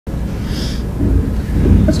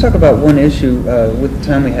talk about one issue with the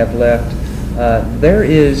time we have left. There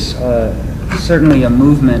is certainly a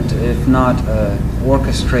movement, if not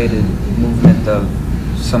orchestrated movement of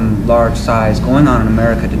some large size going on in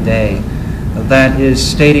America today that is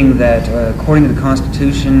stating that according to the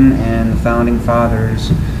Constitution and the Founding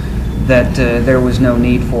Fathers that there was no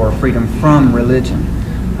need for freedom from religion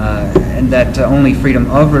and that only freedom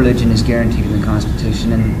of religion is guaranteed in the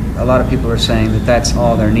Constitution, and a lot of people are saying that that's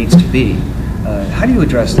all there needs to be. How do you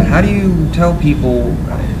address that? How do you tell people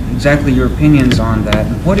exactly your opinions on that?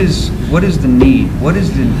 And what is the need? What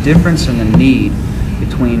is the difference in the need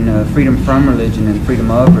between freedom from religion and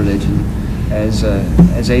freedom of religion as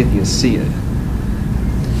atheists see it?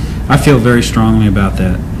 I feel very strongly about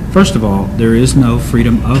that. First of all, there is no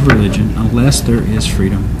freedom of religion unless there is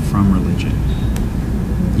freedom from religion.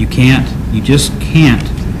 You just can't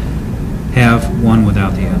have one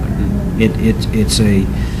without the other. It's a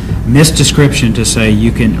misdescription to say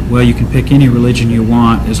you can pick any religion you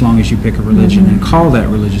want as long as you pick a religion and call that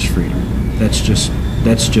religious freedom. That's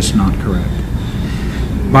just not correct.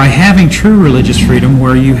 By having true religious freedom,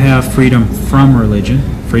 where you have freedom from religion,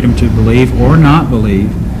 freedom to believe or not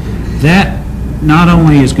believe, that not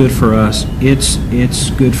only is good for us, it's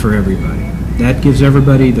good for everybody. That gives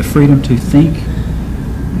everybody the freedom to think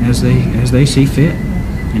as they see fit.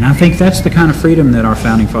 And I think that's the kind of freedom that our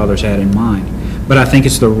Founding Fathers had in mind. But I think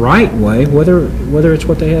it's the right way, whether it's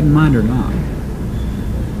what they had in mind or not.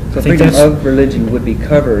 So freedom of religion would be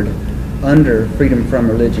covered under freedom from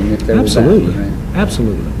religion if there was that, right?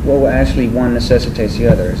 Absolutely. Well, actually, one necessitates the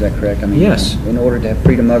other. Is that correct? I mean, yes. In order to have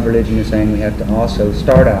freedom of religion, you're saying we have to also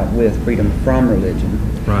start out with freedom from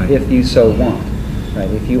religion, right? If you so want, right?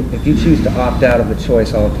 If you choose to opt out of the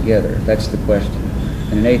choice altogether, that's the question.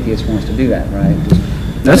 And an atheist wants to do that, right?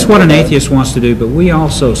 That's what an atheist wants to do. But we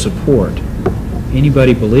also support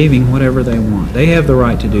anybody believing whatever they want. They have the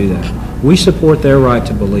right to do that. We support their right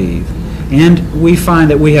to believe. And we find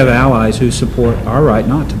that we have allies who support our right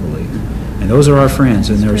not to believe. And those are our friends.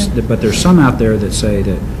 And but there's some out there that say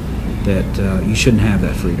that you shouldn't have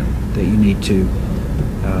that freedom, that you need to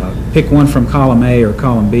pick one from column A or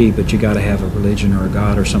column B, but you got to have a religion or a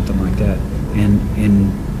God or something like that.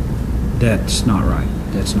 And that's not right.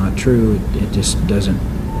 That's not true. It just doesn't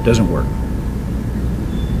work.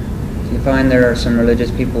 Do you find there are some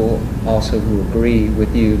religious people also who agree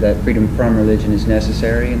with you that freedom from religion is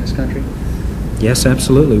necessary in this country? Yes,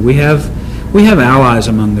 absolutely. We have allies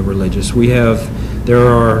among the religious. There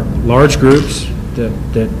are large groups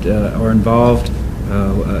that are involved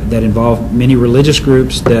that involve many religious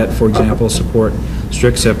groups that, for example, support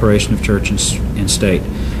strict separation of church and state.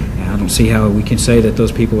 And I don't see how we can say that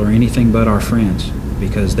those people are anything but our friends,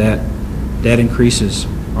 because that increases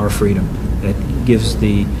our freedom. That gives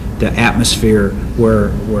the atmosphere where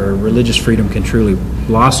religious freedom can truly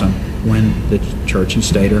blossom when the church and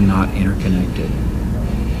state are not interconnected.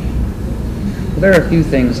 Well, there are a few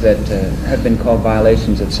things that have been called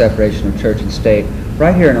violations of separation of church and state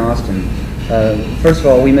right here in Austin. First of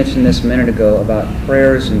all, we mentioned this a minute ago about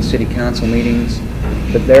prayers in city council meetings,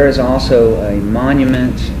 but there is also a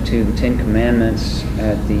monument to the Ten Commandments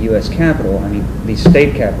at the U.S. Capitol, the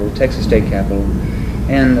state capitol, Texas state capitol.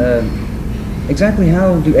 And exactly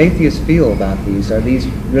how do atheists feel about these? Are these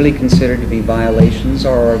really considered to be violations,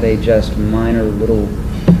 or are they just minor little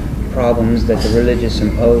problems that the religious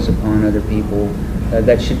impose upon other people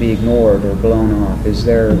that should be ignored or blown off? Is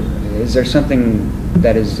there something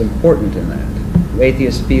that is important in that? Do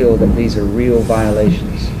atheists feel that these are real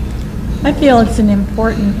violations? I feel it's an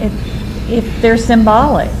important, if they're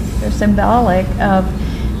symbolic. They're symbolic of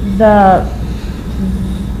the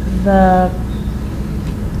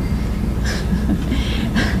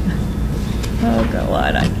oh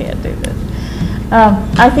God, I can't do this.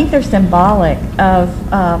 I think they're symbolic of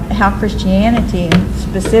how Christianity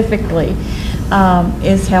specifically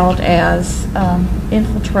is held as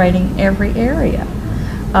infiltrating every area.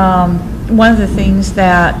 One of the things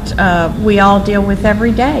that we all deal with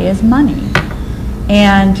every day is money.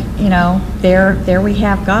 And, there we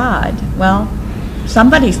have God. Well,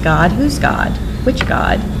 somebody's God. Who's God? Which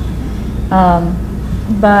God?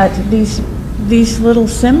 But these little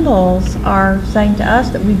symbols are saying to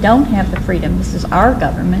us that we don't have the freedom. This is our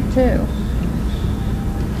government, too.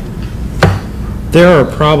 There are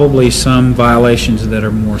probably some violations that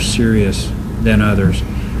are more serious than others.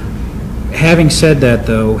 Having said that,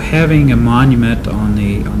 though, having a monument on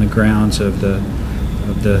the grounds of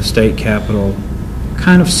the state capitol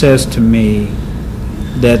kind of says to me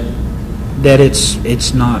that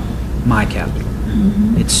it's not my capital.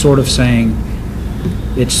 Mm-hmm. It's sort of saying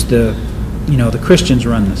it's the Christians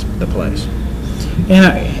run the place, and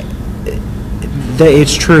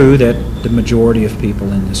it's true that the majority of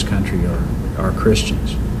people in this country are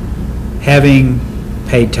Christians. Having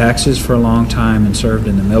paid taxes for a long time and served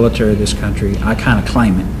in the military of this country, I kind of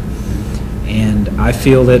claim it. And I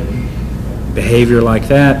feel that behavior like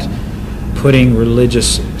that, putting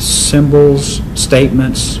religious symbols,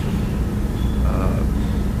 statements,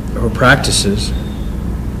 or practices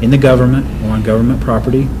in the government or on government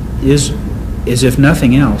property is if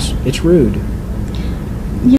nothing else, it's rude.